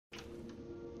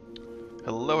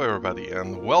Hello everybody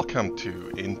and welcome to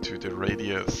Into the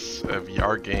Radius, a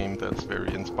VR game that's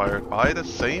very inspired by the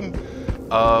same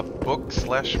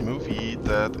book/movie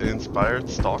that inspired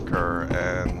Stalker,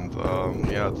 and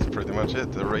yeah, that's pretty much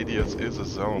it. The Radius is a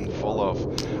zone full of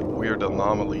weird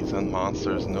anomalies and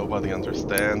monsters nobody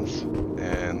understands,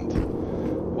 and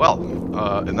well,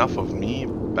 enough of me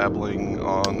babbling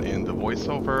on in the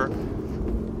voiceover.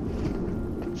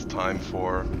 It's time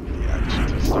for the action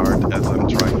to start as I'm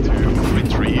trying to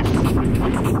retrieve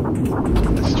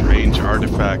a strange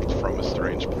artifact from a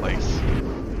strange place.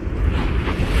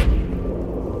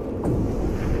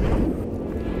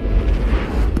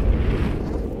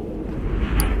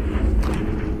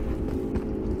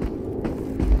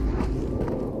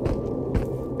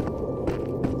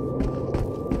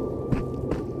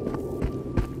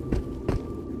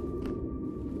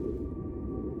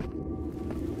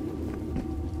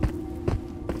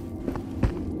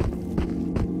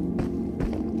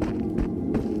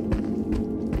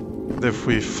 If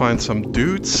we find some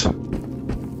dudes,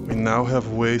 we now have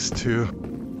ways to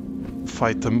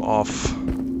fight them off.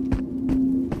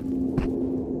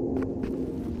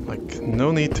 Like,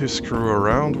 no need to screw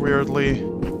around weirdly.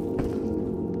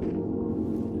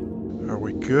 Are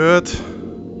we good?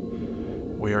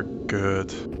 We are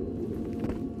good.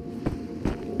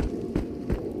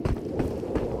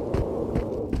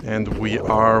 And we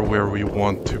are where we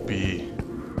want to be.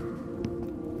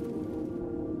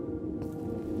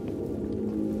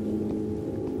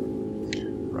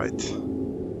 Right.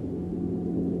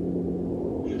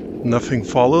 Nothing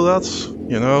followed us,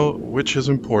 you know, which is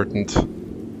important.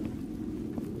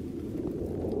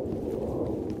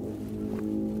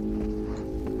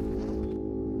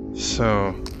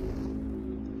 So...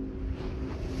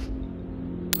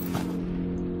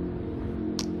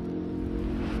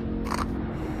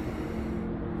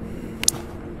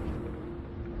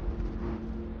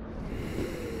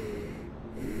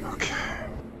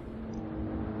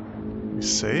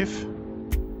 Save.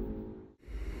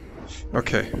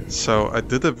 Okay, so I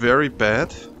did it very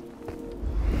bad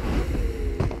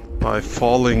by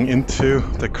falling into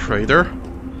the crater.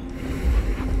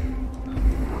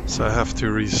 So I have to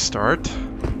restart.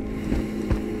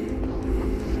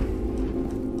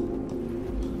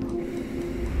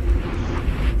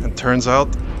 And turns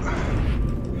out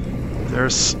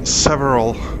there's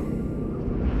several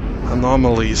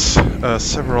anomalies,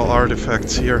 several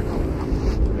artifacts here.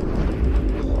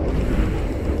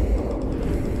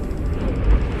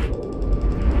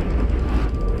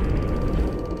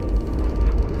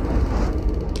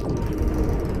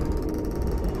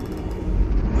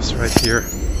 Right here.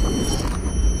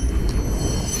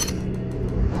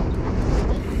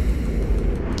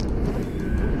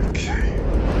 Okay.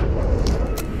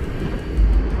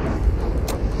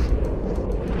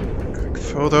 Quick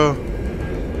photo.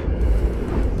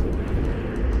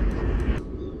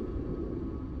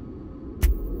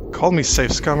 Call me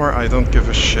safe scummer, I don't give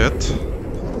a shit.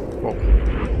 Whoa.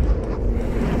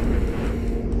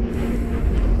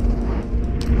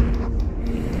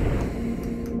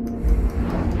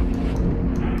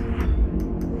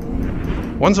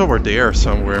 One's over there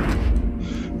somewhere.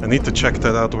 I need to check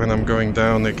that out when I'm going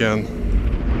down again.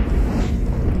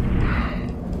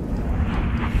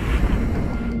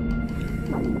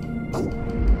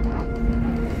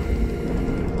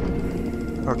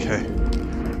 Okay.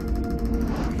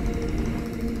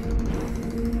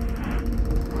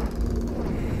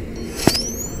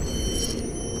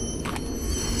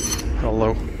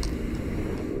 Hello.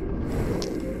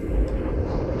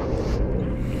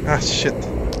 Ah, shit.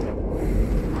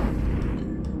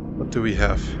 What do we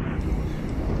have?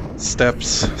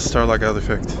 Steps, Starlight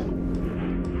artifact.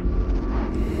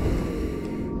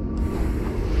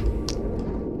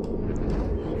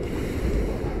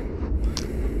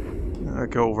 I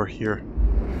go over here.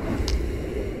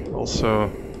 Also,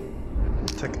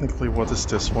 technically, what is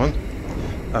this one?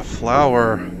 A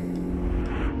flower.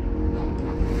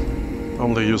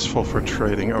 Only useful for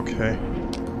trading, okay.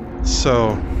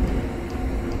 So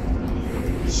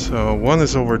one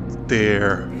is over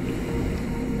there.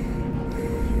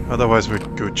 Otherwise we're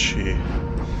Gucci.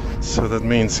 So that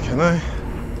means, can I?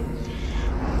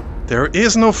 There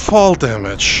is no fall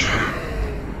damage.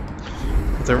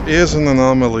 But there is an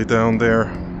anomaly down there.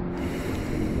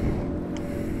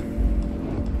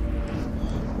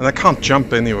 And I can't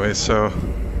jump anyway, so...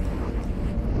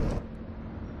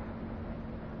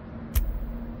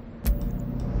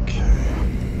 Okay.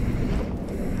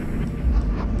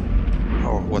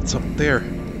 Oh, what's up there?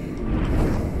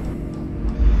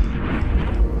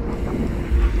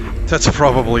 That's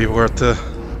probably worth the...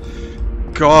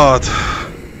 God!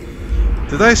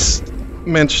 Did I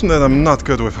mention that I'm not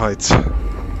good with heights.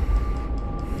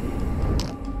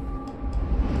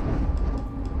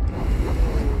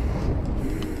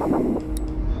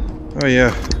 Oh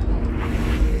yeah,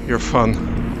 you're fun.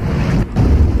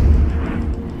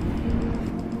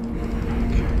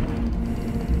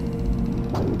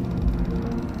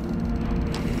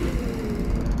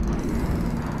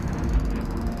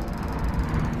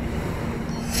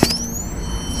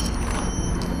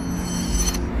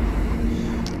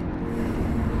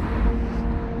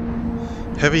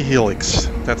 Heavy helix,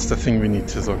 that's the thing we need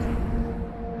to look.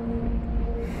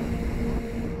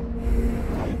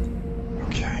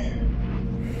 Okay.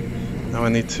 Now I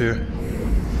need to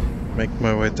make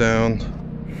my way down.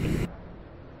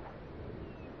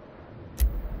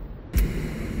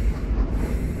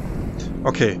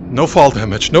 Okay, no fall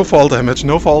damage, no fall damage,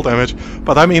 no fall damage.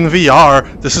 But I'm in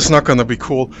VR, this is not gonna be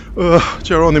cool. Ugh,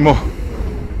 Geronimo.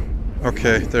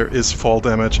 Okay, there is fall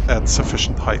damage at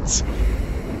sufficient heights.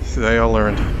 Today I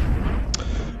learned.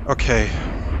 Okay.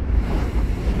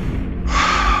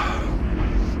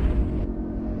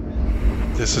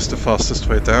 This is the fastest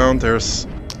way down. There's...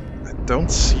 I don't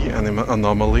see any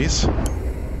anomalies.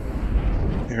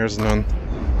 Here's none.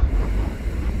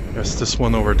 There's this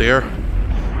one over there,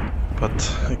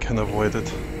 but I can avoid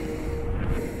it.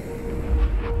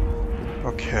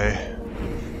 Okay.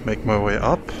 Make my way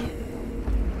up.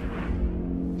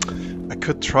 I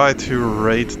could try to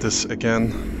raid this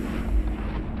again.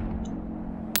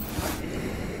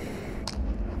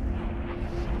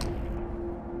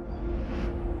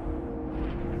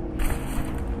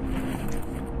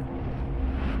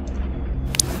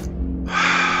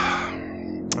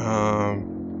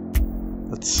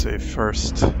 Let's say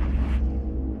first,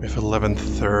 with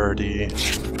 11:30,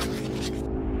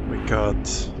 we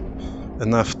got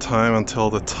enough time until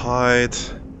the tide,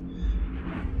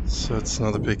 so it's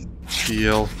not a big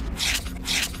deal.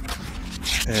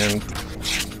 And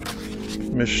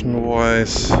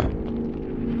mission-wise,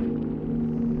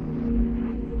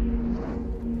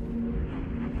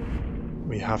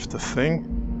 we have the thing.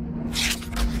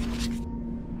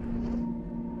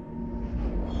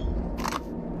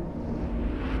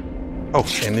 Oh,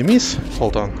 enemies?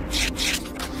 Hold on.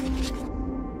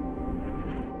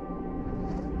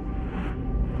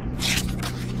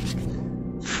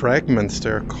 Fragments,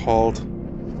 they're called.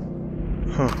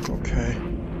 Huh, okay.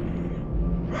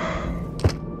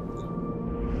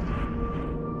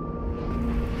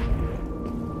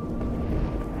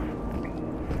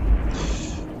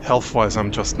 Health-wise,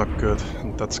 I'm just not good,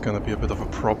 and that's gonna be a bit of a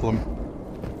problem,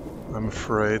 I'm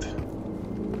afraid.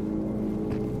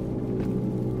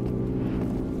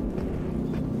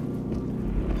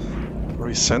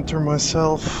 Recenter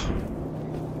myself.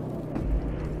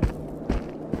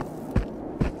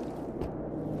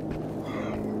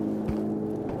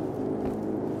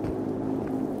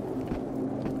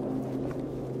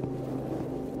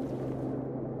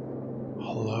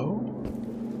 Hello?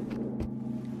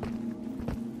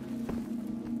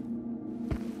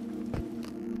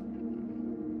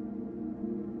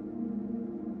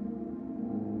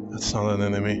 That's not an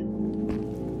enemy.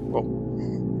 Oh.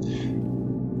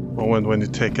 Moment when you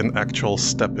take an actual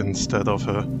step instead of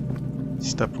a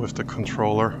step with the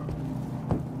controller.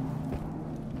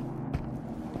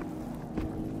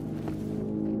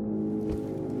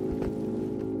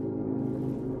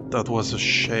 That was a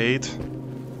shade.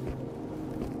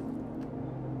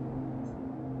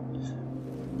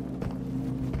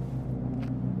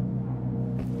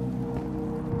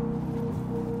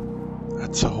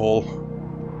 That's a hole.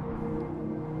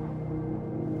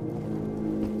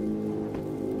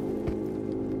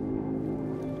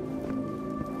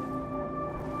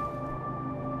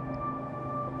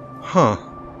 Huh.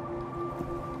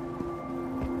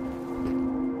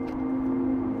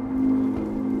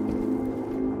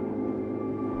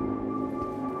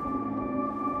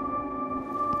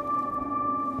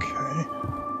 Okay.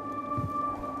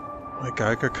 My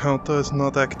Geiger counter is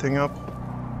not acting up.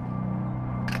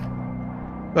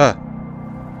 Ah.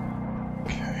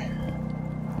 Okay.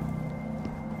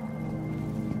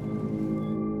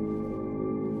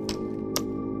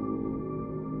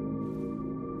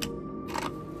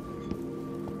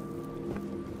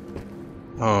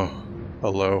 Oh,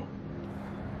 hello.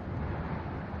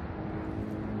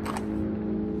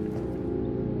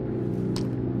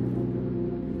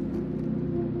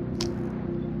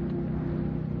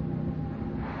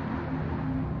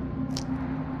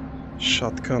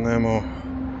 Shotgun ammo.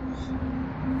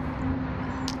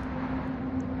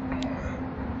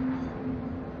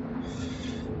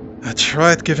 I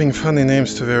tried giving funny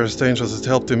names to various dangers. It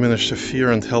helped diminish the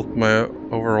fear and helped my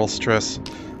overall stress.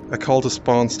 I call the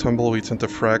spawns tumbleweeds into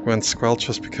fragments,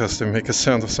 squelches because they make a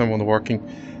sound of someone walking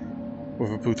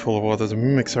with a boot full of water. The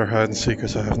mimics are hide and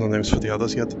seekers. I have no names for the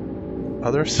others yet.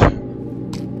 Others?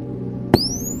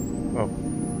 Oh.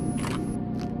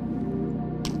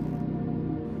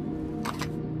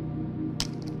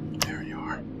 There you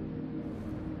are.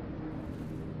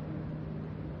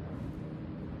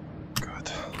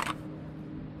 Good.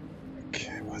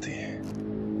 Okay, buddy.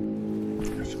 Do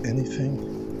you have anything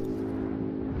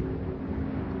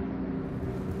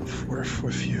of worth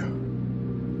with you?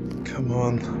 Come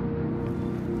on.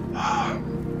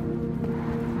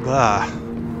 Ah.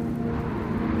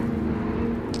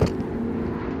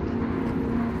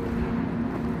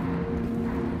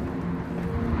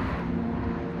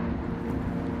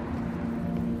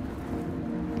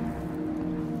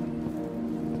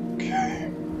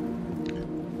 Okay.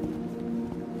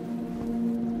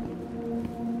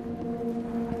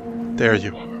 There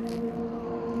you are.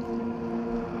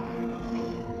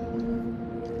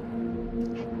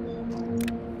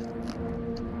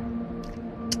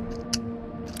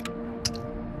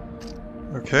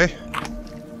 Okay.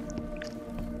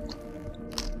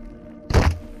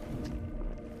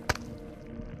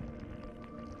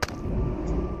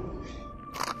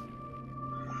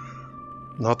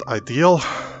 Not ideal.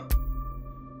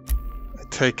 I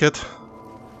take it.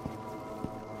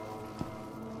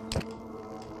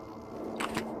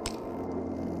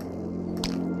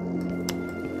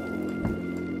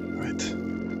 Right.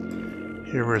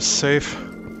 Here we're safe.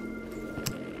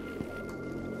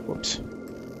 Whoops.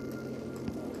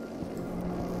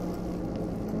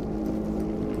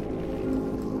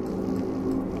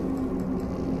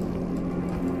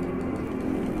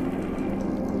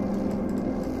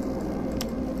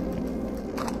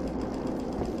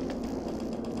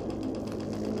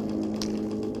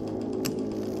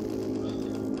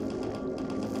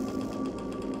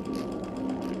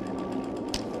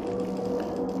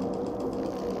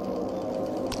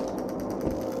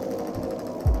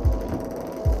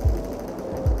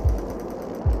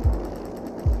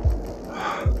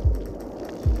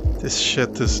 This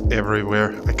shit is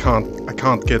everywhere. I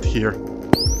can't get here.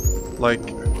 Like,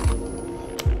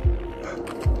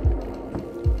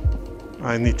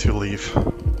 I need to leave.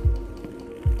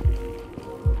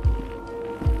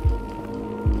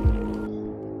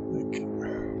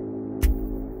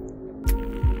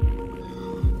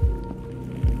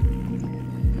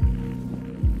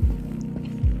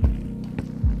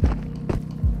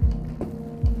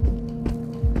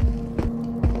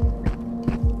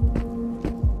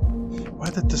 Why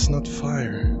did this not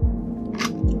fire?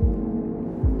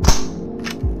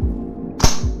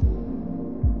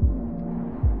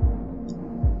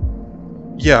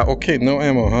 Yeah, okay, no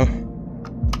ammo, huh?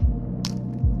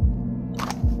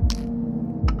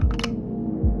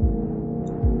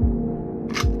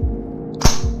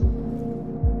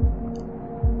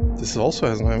 This also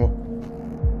has no ammo.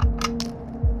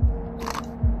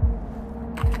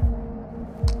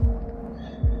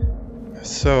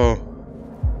 So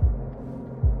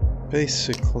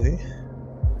basically,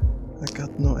 I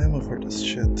got no ammo for this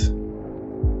shit.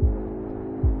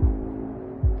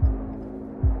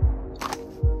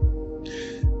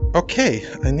 Okay,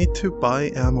 I need to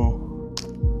buy ammo.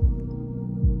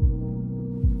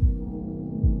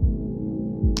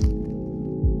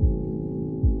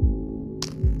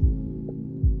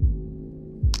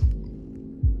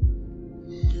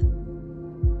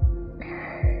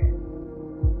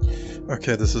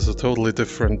 Okay, this is a totally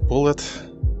different bullet.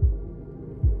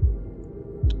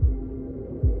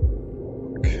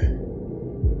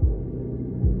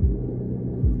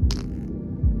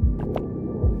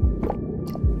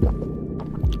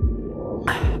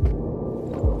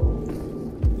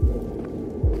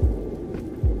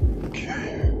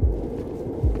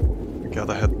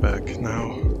 Gotta head back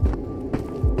now.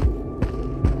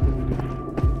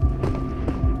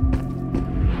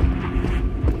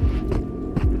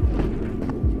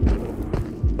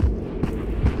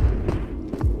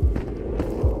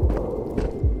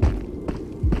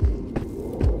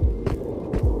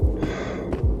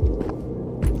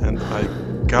 And I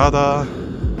gotta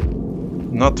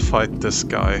not fight this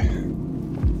guy.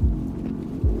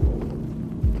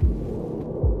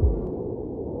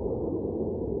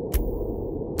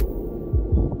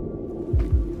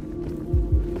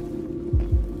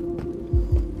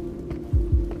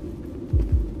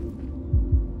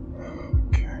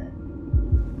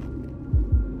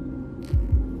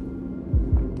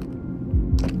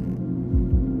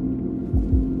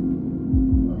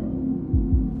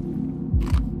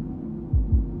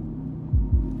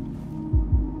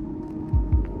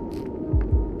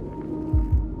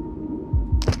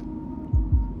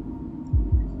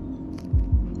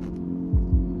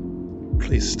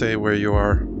 Please stay where you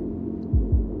are.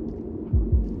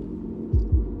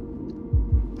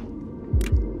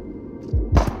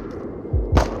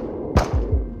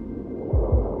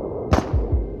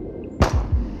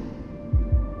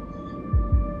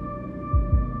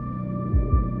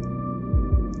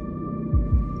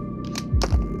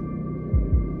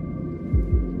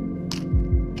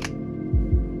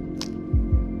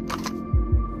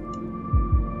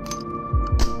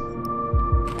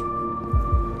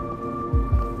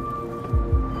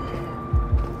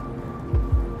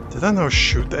 Did I now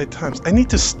shoot 8 times? I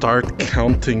need to start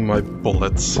counting my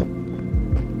bullets.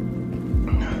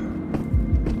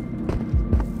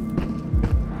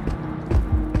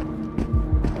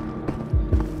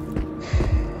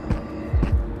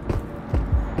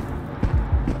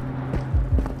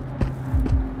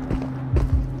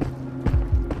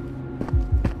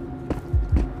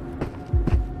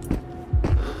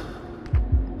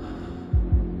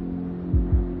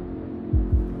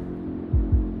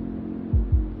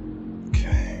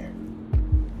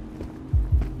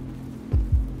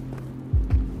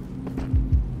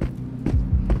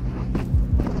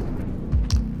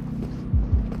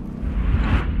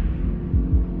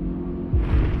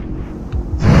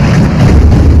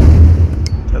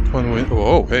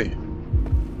 Oh, hey.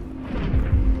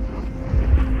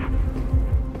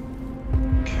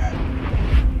 Okay.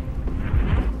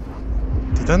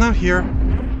 Did I not hear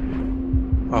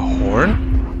a horn?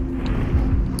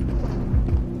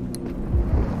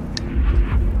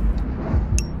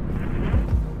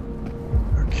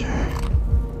 Okay.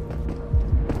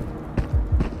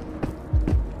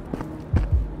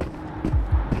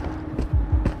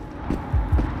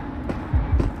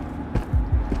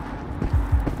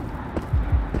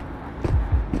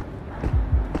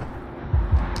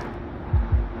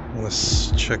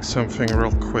 Let's check something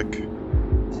real quick.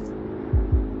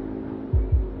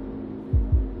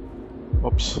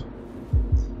 Oops.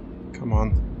 Come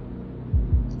on.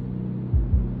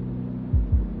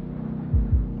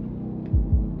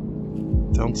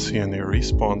 Don't see any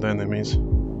respawned enemies.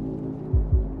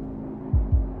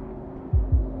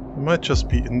 I might just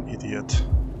be an idiot.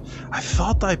 I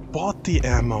thought I bought the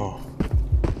ammo.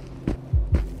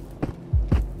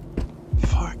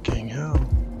 Fucking hell.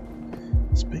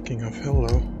 Speaking of hello.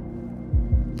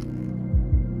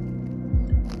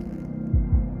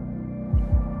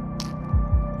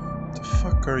 What the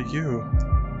fuck are you?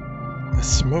 A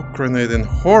smoke grenade in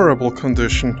horrible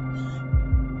condition.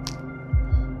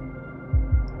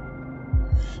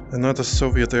 Another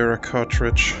Soviet era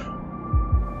cartridge.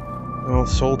 Well,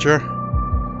 soldier.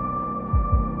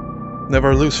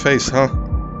 Never lose face, huh?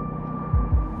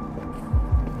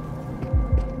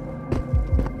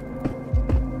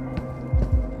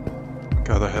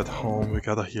 Gotta head home, we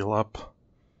gotta heal up.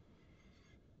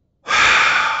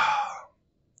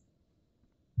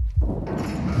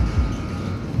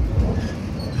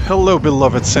 Hello,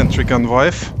 beloved sentry gun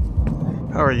wife.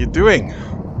 How are you doing?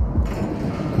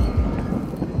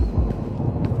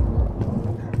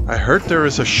 I heard there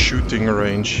is a shooting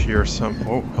range here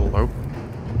Oh, hello.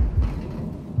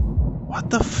 What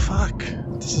the fuck?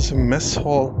 This is a mess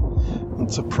hall.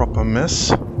 It's a proper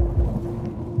mess.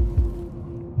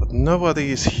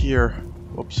 Nobody is here.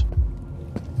 Oops.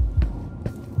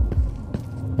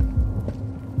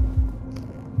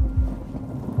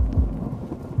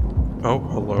 Oh,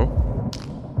 hello.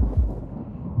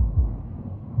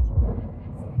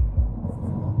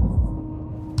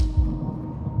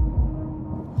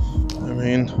 I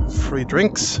mean, free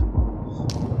drinks.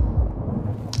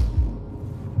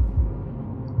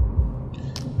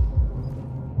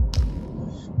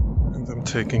 And I'm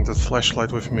taking the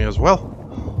flashlight with me as well.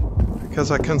 Because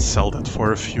I can sell that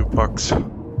for a few bucks.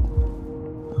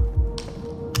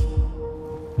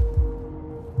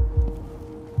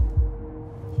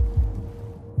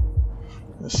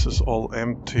 This is all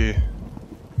empty.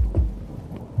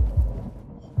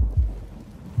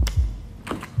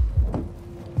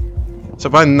 So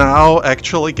by now,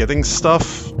 actually getting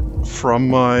stuff from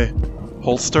my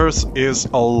holsters is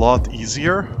a lot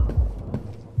easier.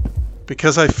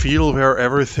 Because I feel where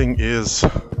everything is.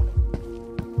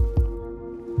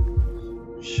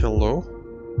 Hello?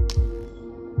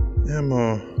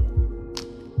 Ammo.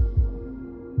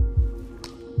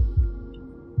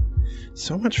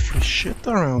 So much free shit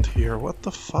around here, what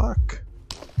the fuck?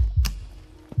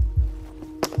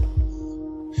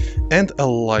 And a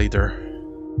lighter.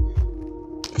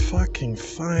 Fucking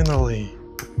finally.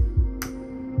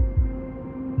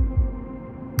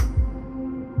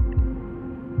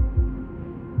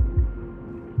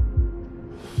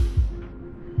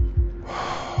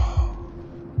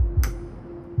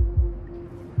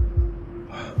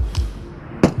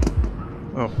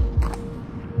 Oh.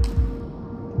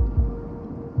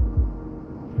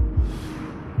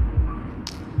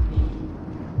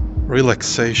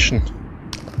 Relaxation.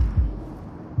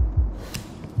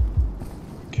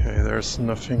 Okay, there's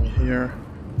nothing here.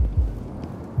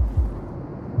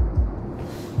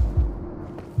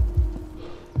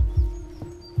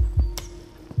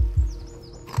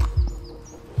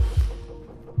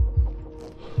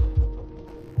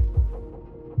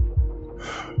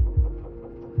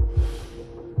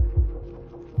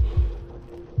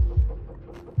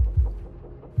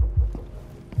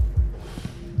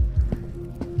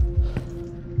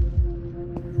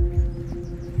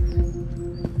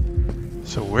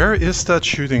 So where is that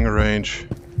shooting range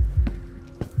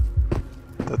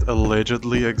that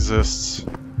allegedly exists?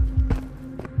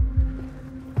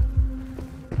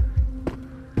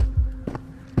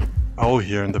 Oh,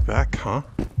 here in the back, huh?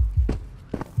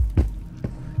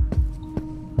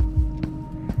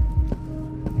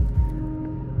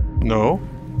 No?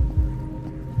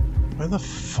 Where the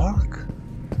fuck?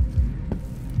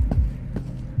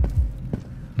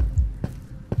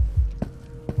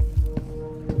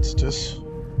 What's this?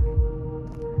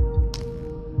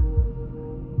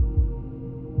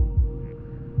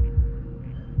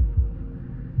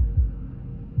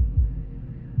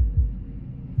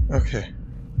 Okay.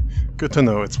 Good to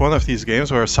know. It's one of these games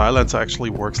where silence actually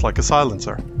works like a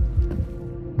silencer.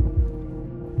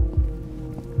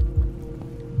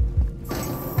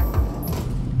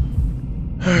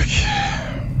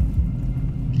 Okay.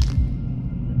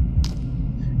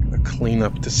 Gotta clean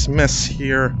up this mess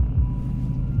here.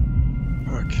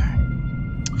 Okay.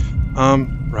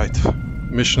 Right.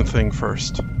 Mission thing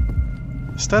first.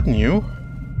 Is that new?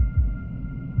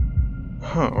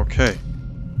 Huh, okay.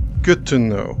 Good to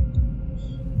know.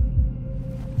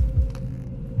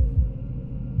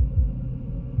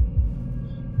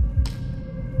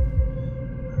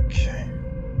 Okay.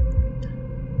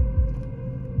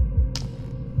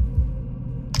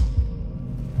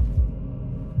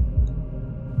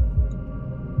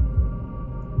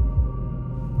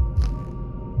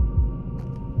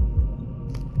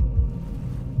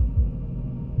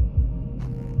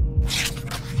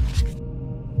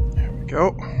 There we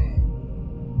go.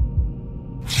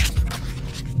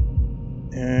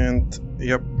 And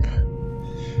yep,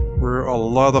 we're a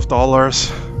lot of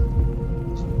dollars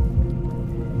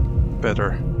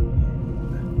better.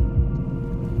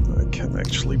 I can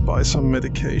actually buy some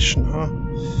medication, huh?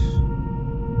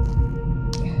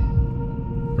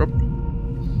 Up.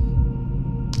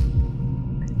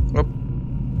 Up.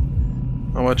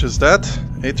 How much is that?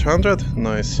 800?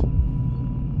 Nice.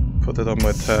 Put it on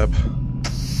my tab.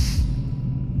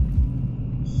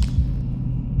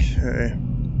 Okay.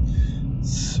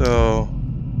 So,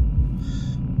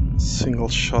 single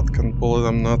shotgun bullet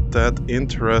I'm not that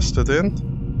interested in.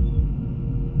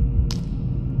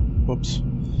 Whoops.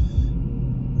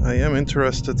 I am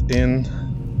interested in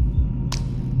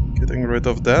getting rid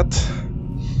of that.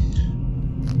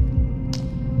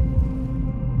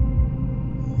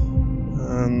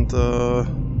 And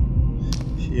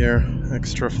here,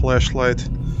 extra flashlight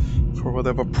for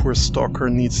whatever poor stalker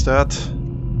needs that.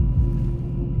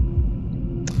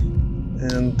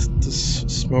 And this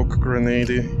smoke grenade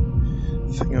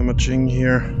thingamajig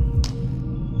here.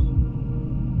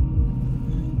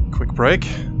 Quick break.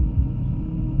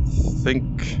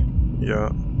 Think, yeah.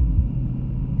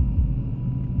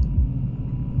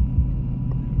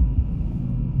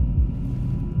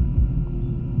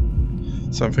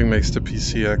 Something makes the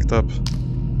PC act up.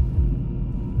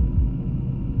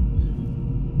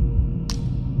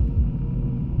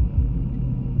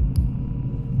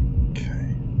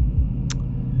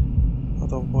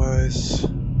 Otherwise...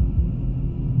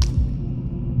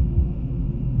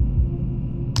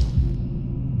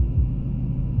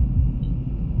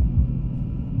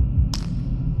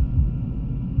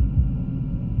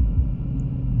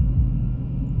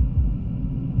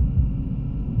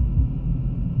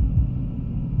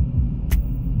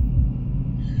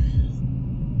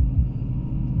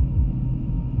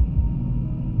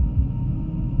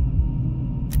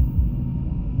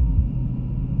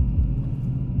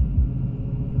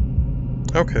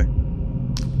 Okay.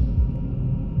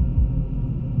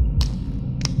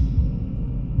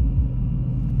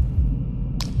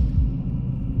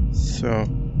 So...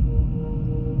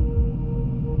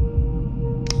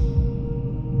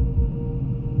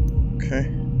 Okay.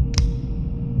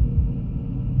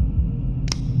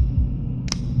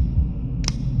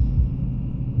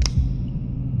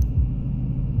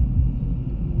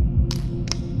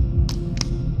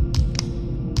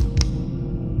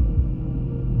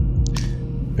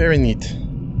 Very neat.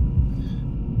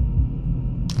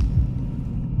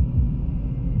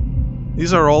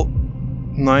 These are all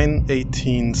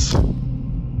 918s.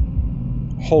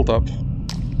 Hold up.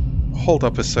 Hold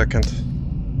up a second.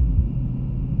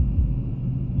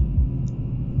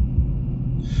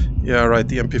 Yeah, right,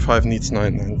 the MP5 needs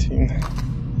 919.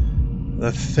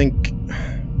 I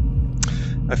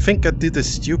think I did a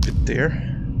stupid there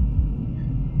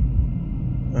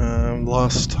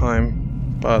last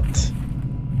time, but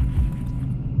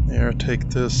here, take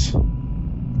this.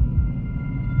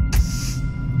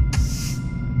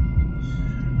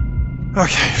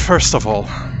 Okay, first of all,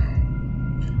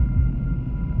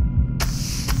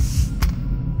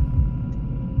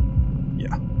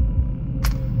 yeah,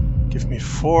 give me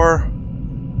 4.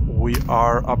 We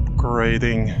are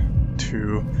upgrading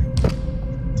to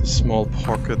the small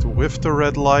pocket with the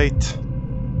red light.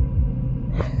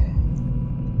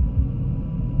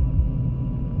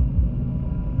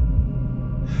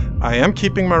 I am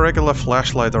keeping my regular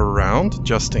flashlight around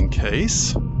just in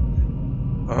case.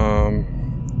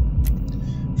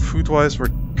 Food-wise, we're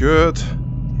good.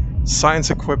 Science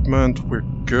equipment, we're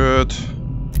good.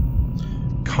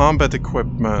 Combat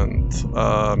equipment,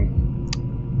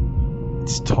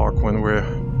 let's talk when we're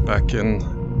back in.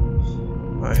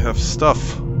 I have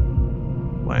stuff.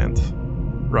 Land.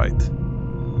 Right.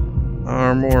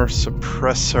 Armor,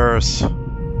 suppressors.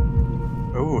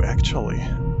 Oh, actually,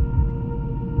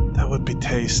 that would be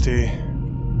tasty.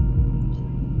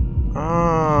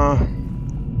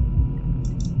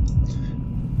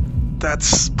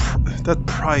 That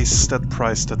price.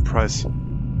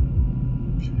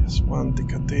 PS1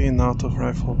 Decadene auto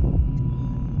rifle.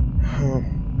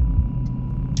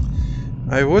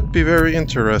 I would be very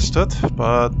interested,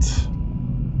 but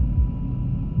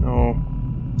no.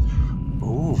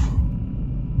 Ooh,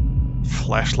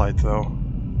 flashlight though.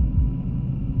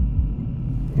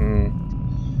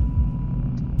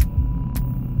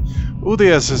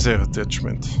 UDS is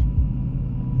attachment.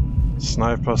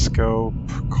 Sniper scope,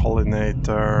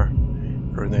 collinator,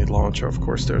 grenade launcher. Of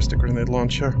course, there's the grenade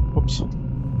launcher. Oops.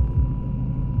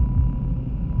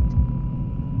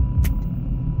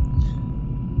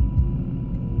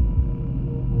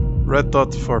 Red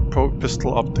dot for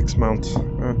pistol optics mount.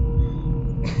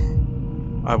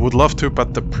 I would love to,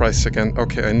 but the price again.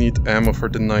 Okay, I need ammo for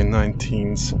the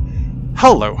 919s.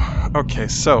 Hello! Okay,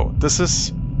 so this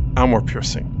is armor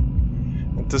piercing.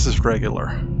 And this is regular.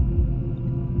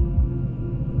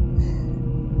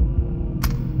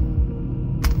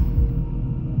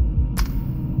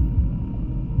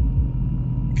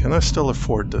 Can I still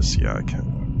afford this? Yeah, I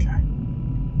can.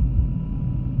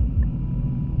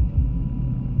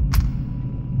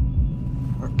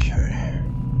 Okay.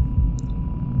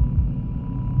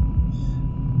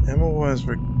 Ammo-wise,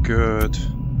 we're good.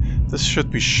 This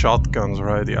should be shotguns,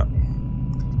 right? Yeah.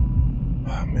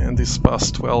 Oh, man, this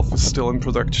Bus 12 is still in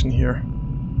production here.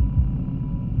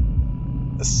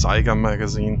 A Saiga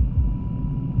magazine.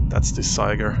 That's the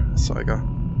Saiga.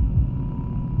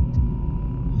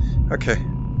 Okay.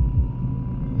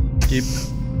 Keep.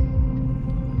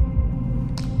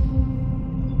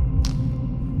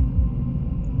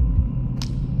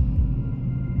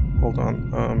 Hold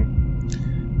on.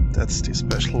 That's the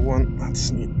special one.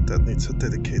 That needs a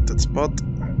dedicated spot.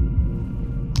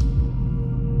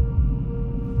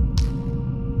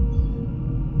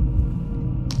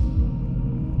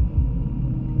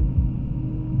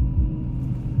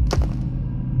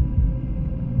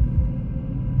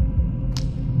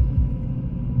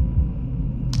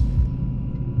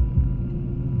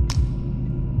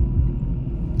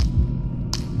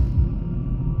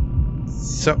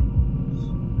 So.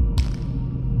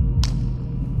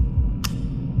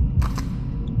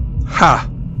 Ha!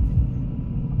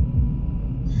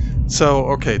 So,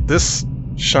 okay, this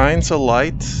shines a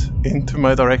light into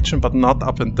my direction, but not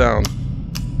up and down.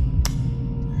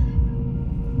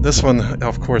 This one,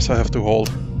 of course, I have to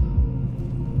hold.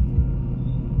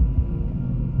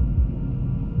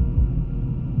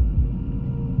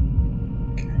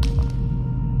 Okay.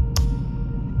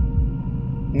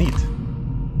 Neat.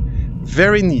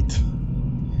 Very neat.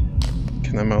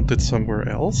 Can I mount it somewhere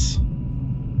else?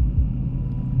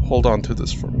 Hold on to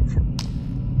this for me.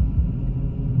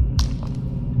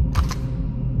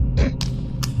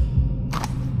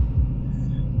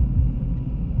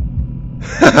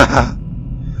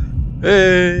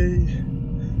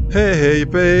 Hey,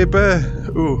 baby.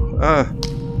 Ooh, ah.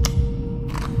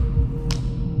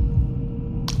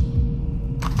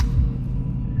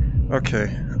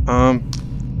 Okay.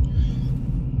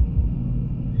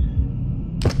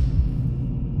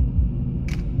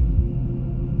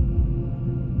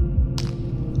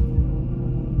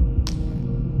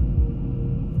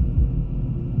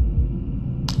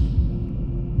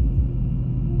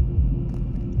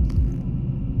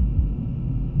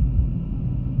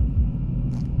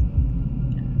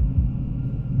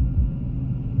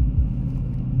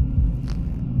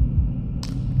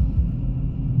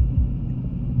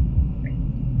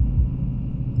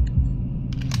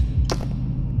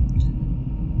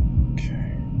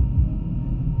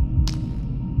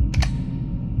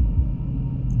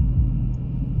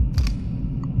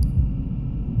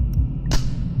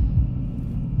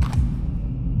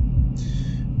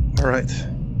 Alright.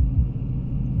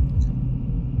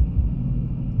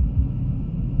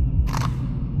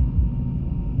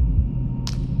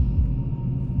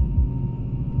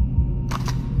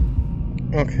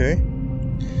 Okay.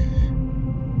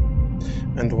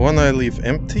 And one I leave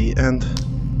empty, and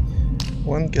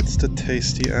one gets the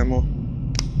tasty ammo.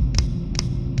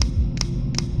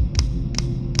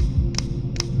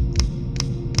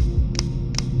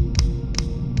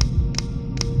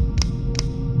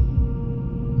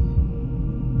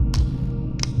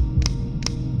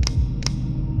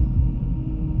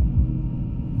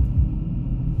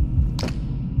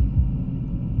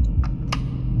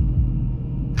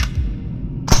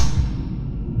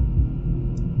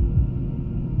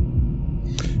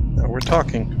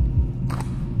 Talking.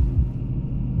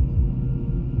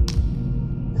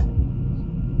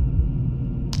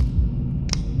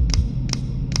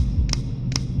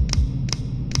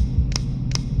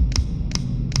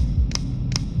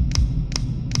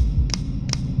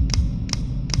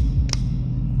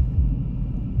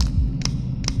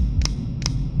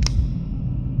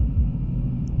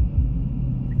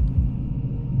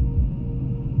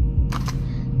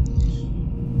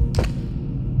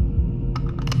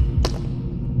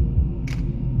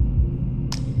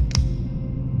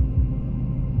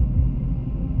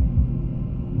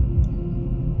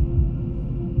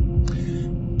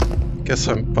 Guess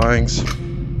I'm buying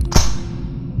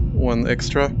one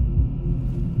extra.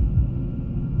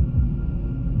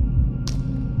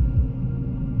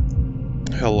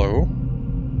 Hello?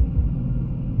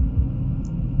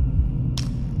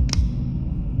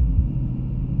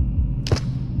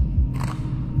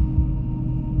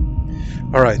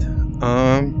 Alright.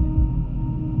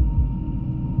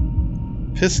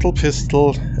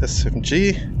 Pistol,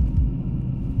 SMG.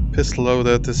 Pistol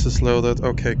loaded, this is loaded.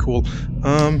 Okay, cool.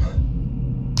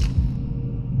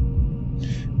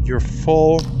 You're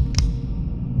full.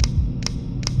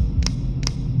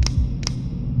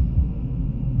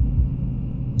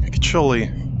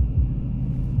 Actually,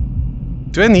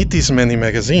 do I need these many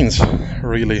magazines?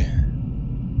 Really?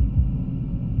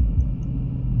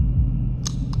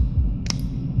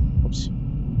 Oops.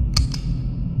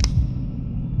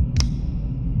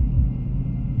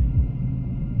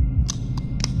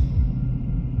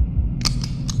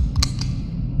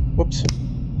 Whoops.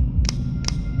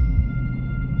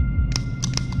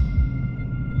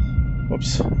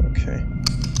 Whoops, okay.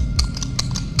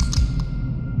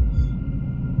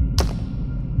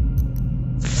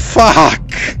 Fuck!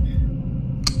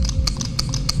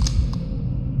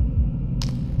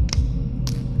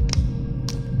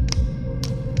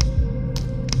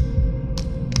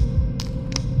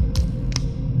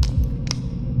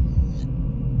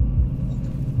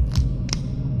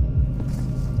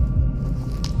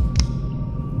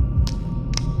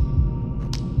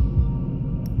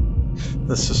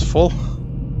 This is full.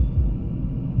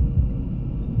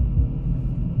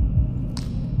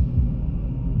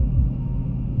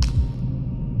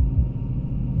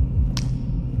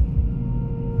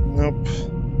 Nope.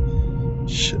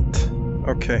 Shit.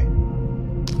 Okay.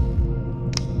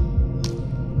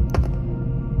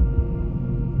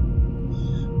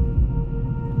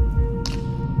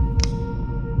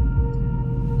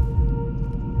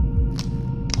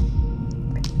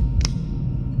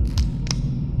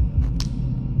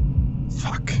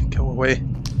 Fuck. Go away.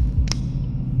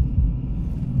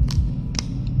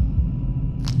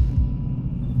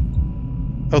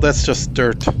 Oh, that's just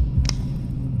dirt.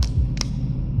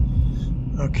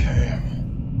 Okay.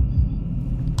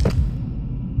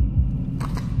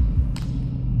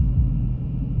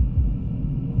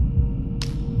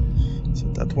 So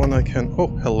that one I can... Oh,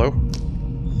 hello.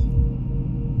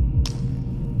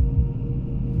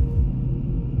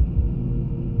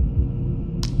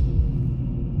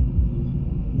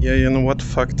 Yeah, you know what?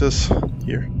 Fuck this.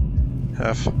 Here.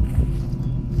 Have.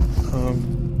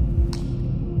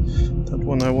 That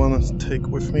one I want to take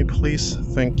with me, please.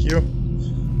 Thank you.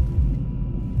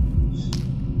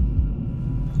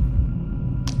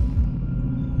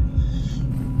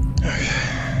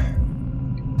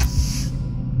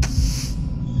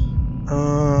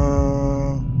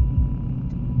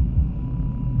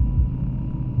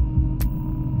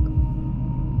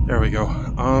 There we go.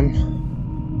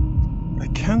 I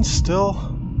can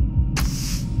still...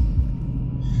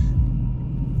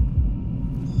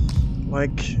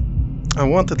 Like, I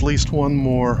want at least one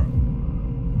more.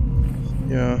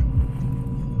 Yeah.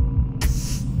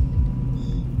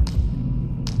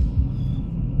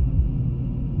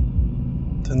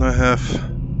 Then I have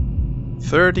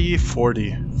 30,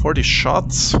 40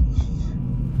 shots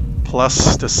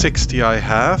plus the 60 I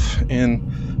have in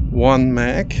one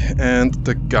mag, and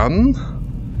the gun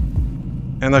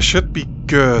And I should be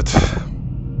good.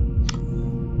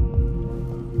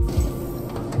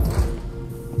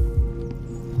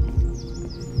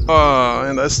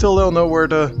 And I still don't know where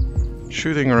the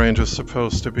shooting range is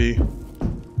supposed to be.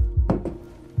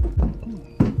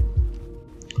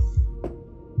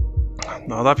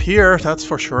 Not up here, that's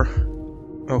for sure.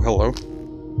 Oh, hello.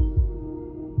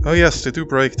 Oh yes, they do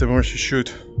break the more you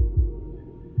shoot.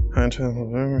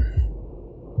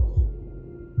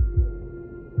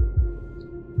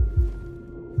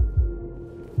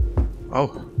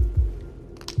 Oh.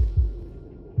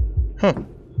 Huh.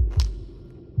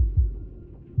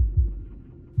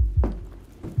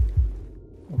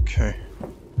 Okay.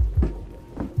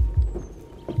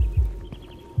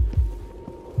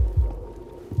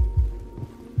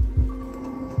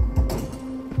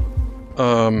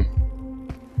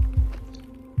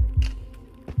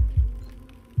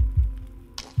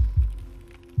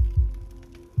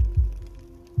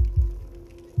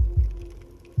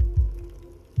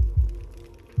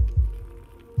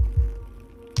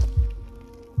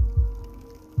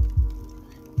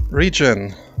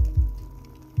 Regen.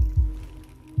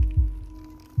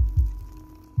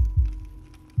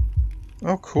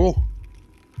 Oh, cool.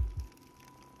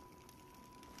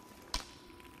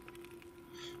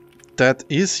 That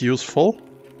is useful.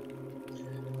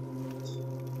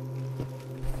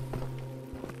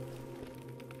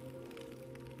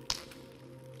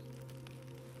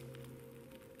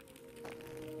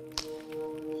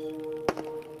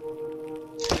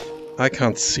 I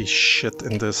can't see shit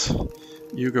in this.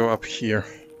 You go up here.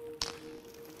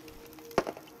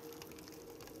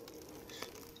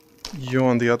 You,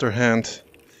 on the other hand,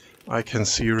 I can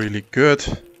see really good.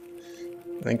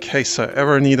 In case I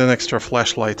ever need an extra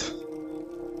flashlight.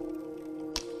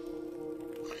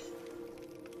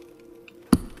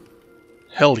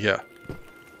 Hell yeah.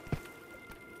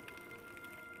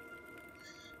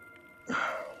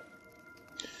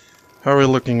 How are we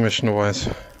looking mission-wise?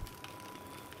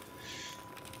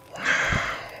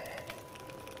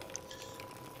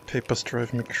 Papers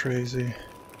drive me crazy.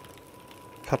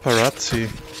 Paparazzi.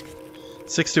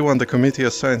 61. The committee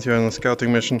assigned you on a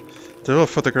scouting mission. The little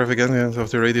photographic evidence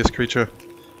of the radius creature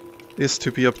is to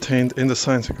be obtained in the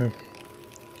science equipment.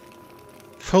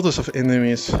 Photos of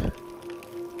enemies.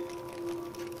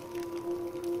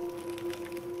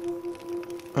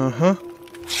 Uh-huh.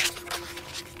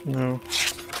 No.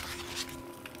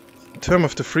 In terms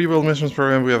of the free will missions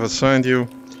program, we have assigned you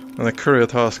on a courier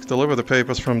task. Deliver the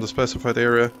papers from the specified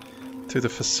area to the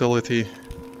facility.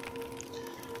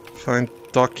 Find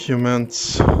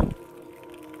documents.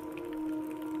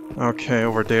 Okay,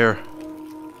 over there.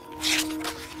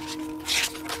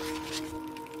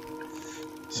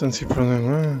 Since you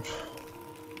present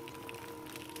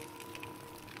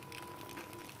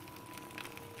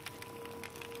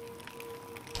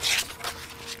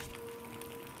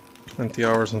 20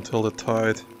 hours until the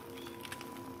tide.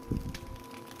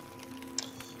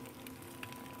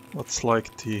 What's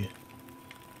like the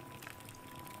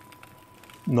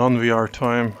non-VR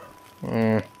time?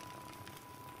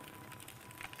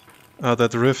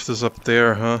 That rift is up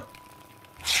there, huh?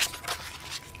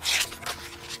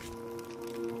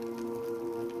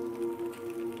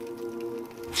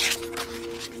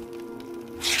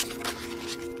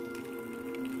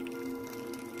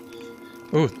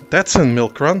 Ooh, that's in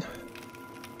Milk Run.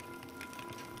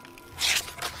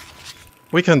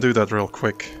 We can do that real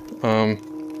quick.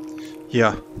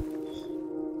 Yeah.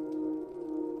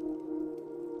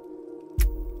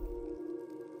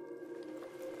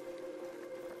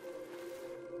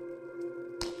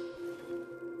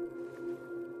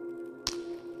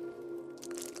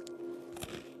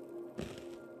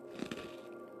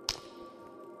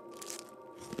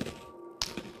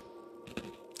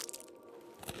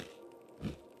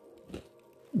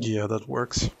 Yeah, that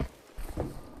works.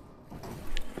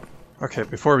 Okay,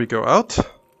 before we go out...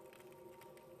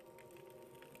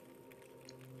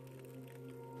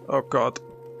 Oh god.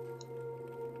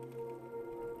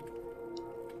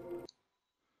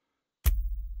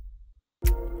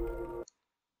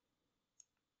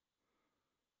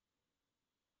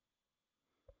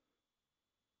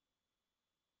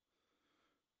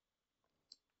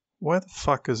 Why the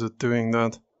fuck is it doing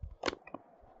that?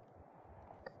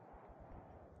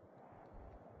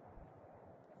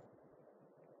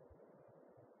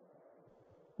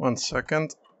 One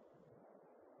second.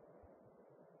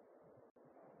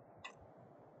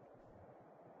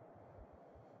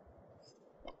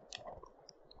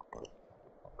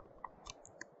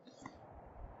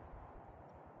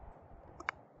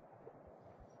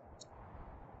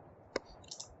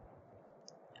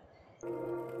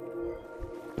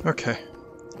 Okay.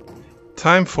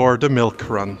 Time for the milk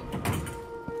run.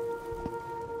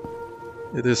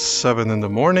 It is 7 in the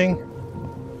morning.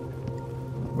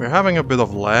 We're having a bit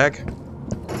of lag.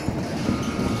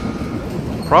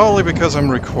 Probably because I'm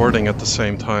recording at the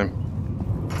same time.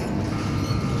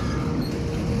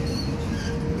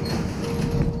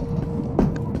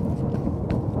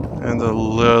 And a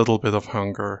little bit of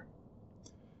hunger.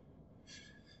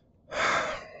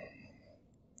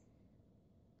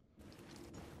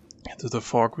 Into the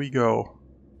fog we go.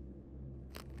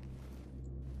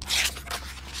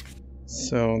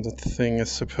 So the thing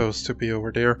is supposed to be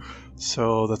over there,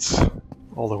 so that's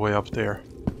all the way up there.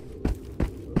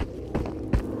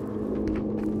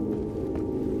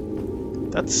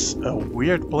 That's a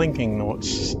weird blinking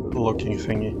looking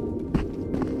thingy.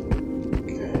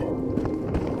 Okay.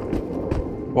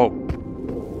 Whoa.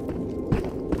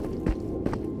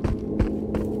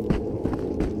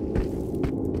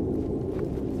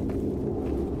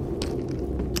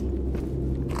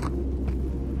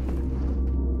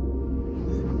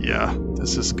 Yeah,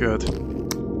 this is good.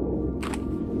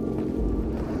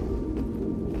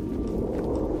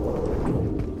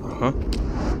 Uh-huh.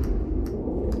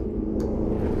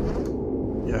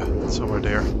 Yeah, it's over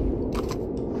there.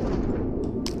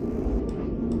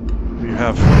 We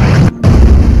have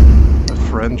a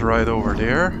friend right over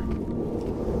there.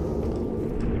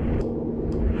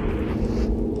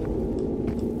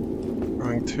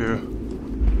 Going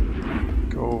to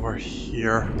go over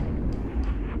here.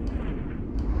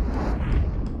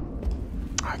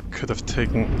 I could have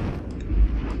taken...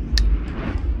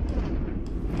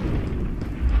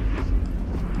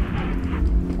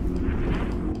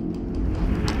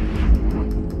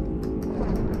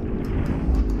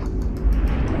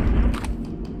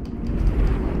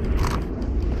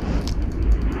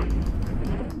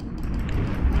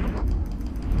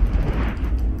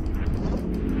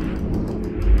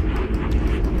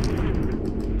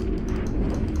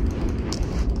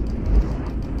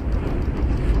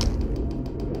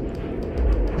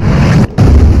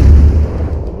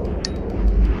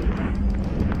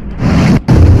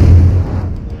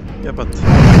 Yeah, but...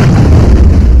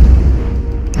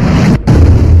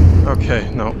 Okay,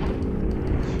 no.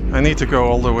 I need to go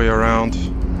all the way around,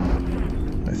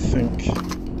 I think.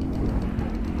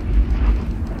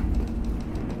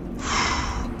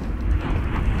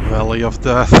 Valley of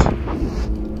Death.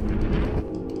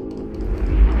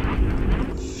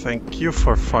 Thank you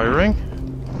for firing.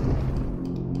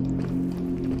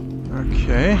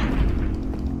 Okay.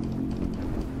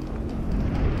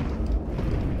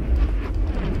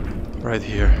 Right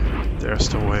here. There's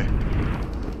the way.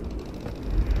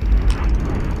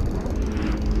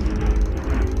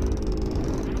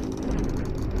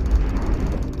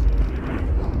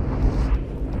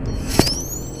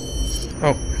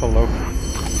 Oh, hello.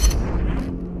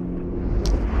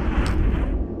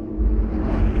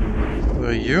 Who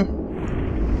are you?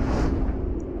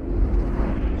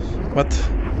 What?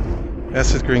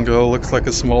 Acid green glow looks like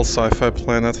a small sci-fi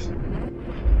planet.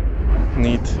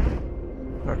 Neat.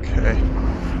 Okay.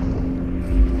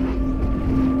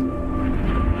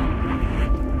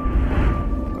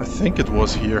 I think it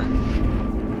was here.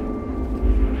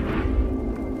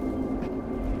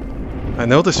 I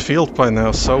know this field by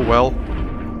now so well.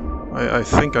 I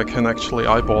think I can actually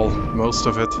eyeball most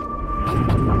of it.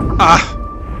 Ah!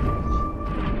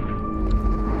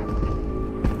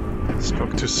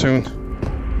 Spoke too soon.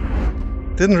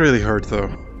 Didn't really hurt though.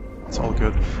 It's all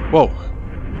good. Whoa!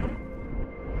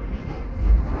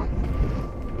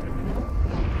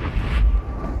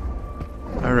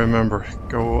 I remember.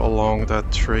 Go along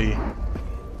that tree.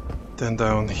 Then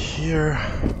down here.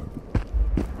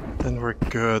 Then we're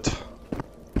good.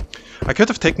 I could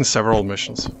have taken several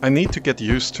missions. I need to get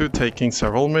used to taking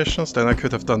several missions. Then I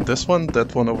could have done this one,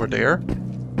 that one over there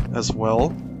as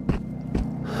well.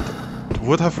 It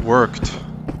would have worked.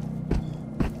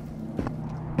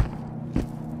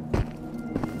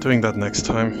 Doing that next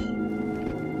time.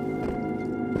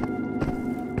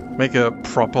 Make a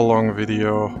proper long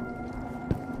video.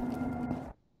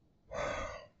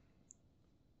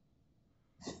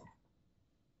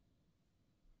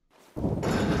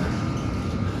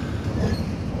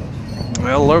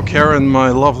 Hello Karen, my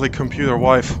lovely computer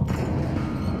wife.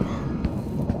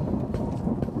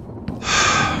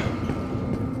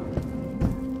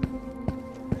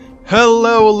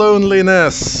 Hello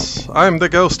loneliness! I'm the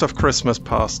ghost of Christmas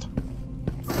past.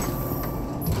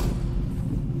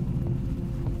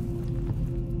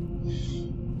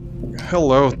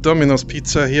 Hello, Domino's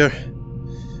Pizza here.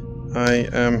 I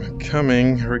am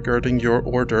coming regarding your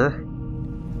order.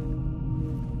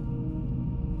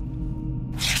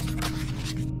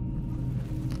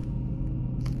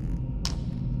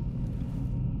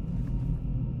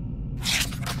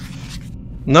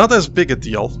 Not as big a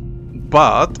deal,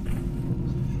 but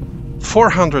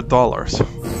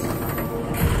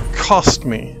 $400 cost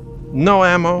me no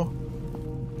ammo,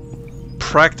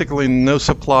 practically no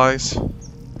supplies.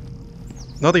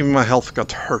 Not even my health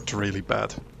got hurt really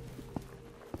bad.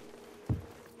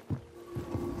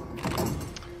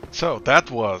 So that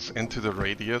was Into the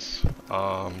Radius.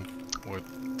 With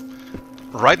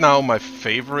right now my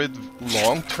favorite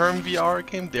long-term VR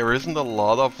game. There isn't a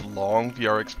lot of long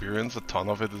VR experience. A ton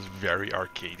of it is very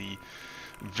arcadey,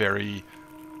 very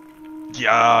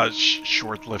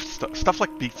short-lived stuff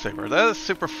like Beat Saber. That is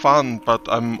super fun, but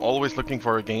I'm always looking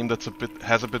for a game that's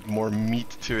has a bit more meat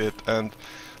to it, and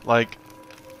like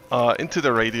Into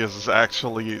the Radius is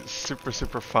actually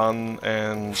super fun,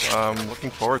 and I'm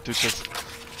looking forward to just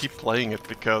keep playing it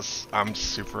because I'm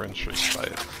super intrigued by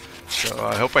it. So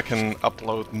I hope I can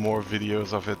upload more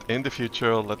videos of it in the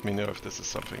future. Let me know if this is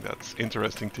something that's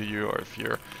interesting to you or if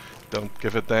you don't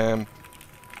give a damn.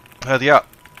 But yeah,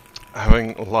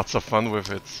 having lots of fun with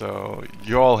it. So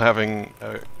you all having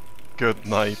a good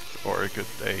night or a good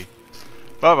day.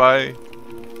 Bye bye!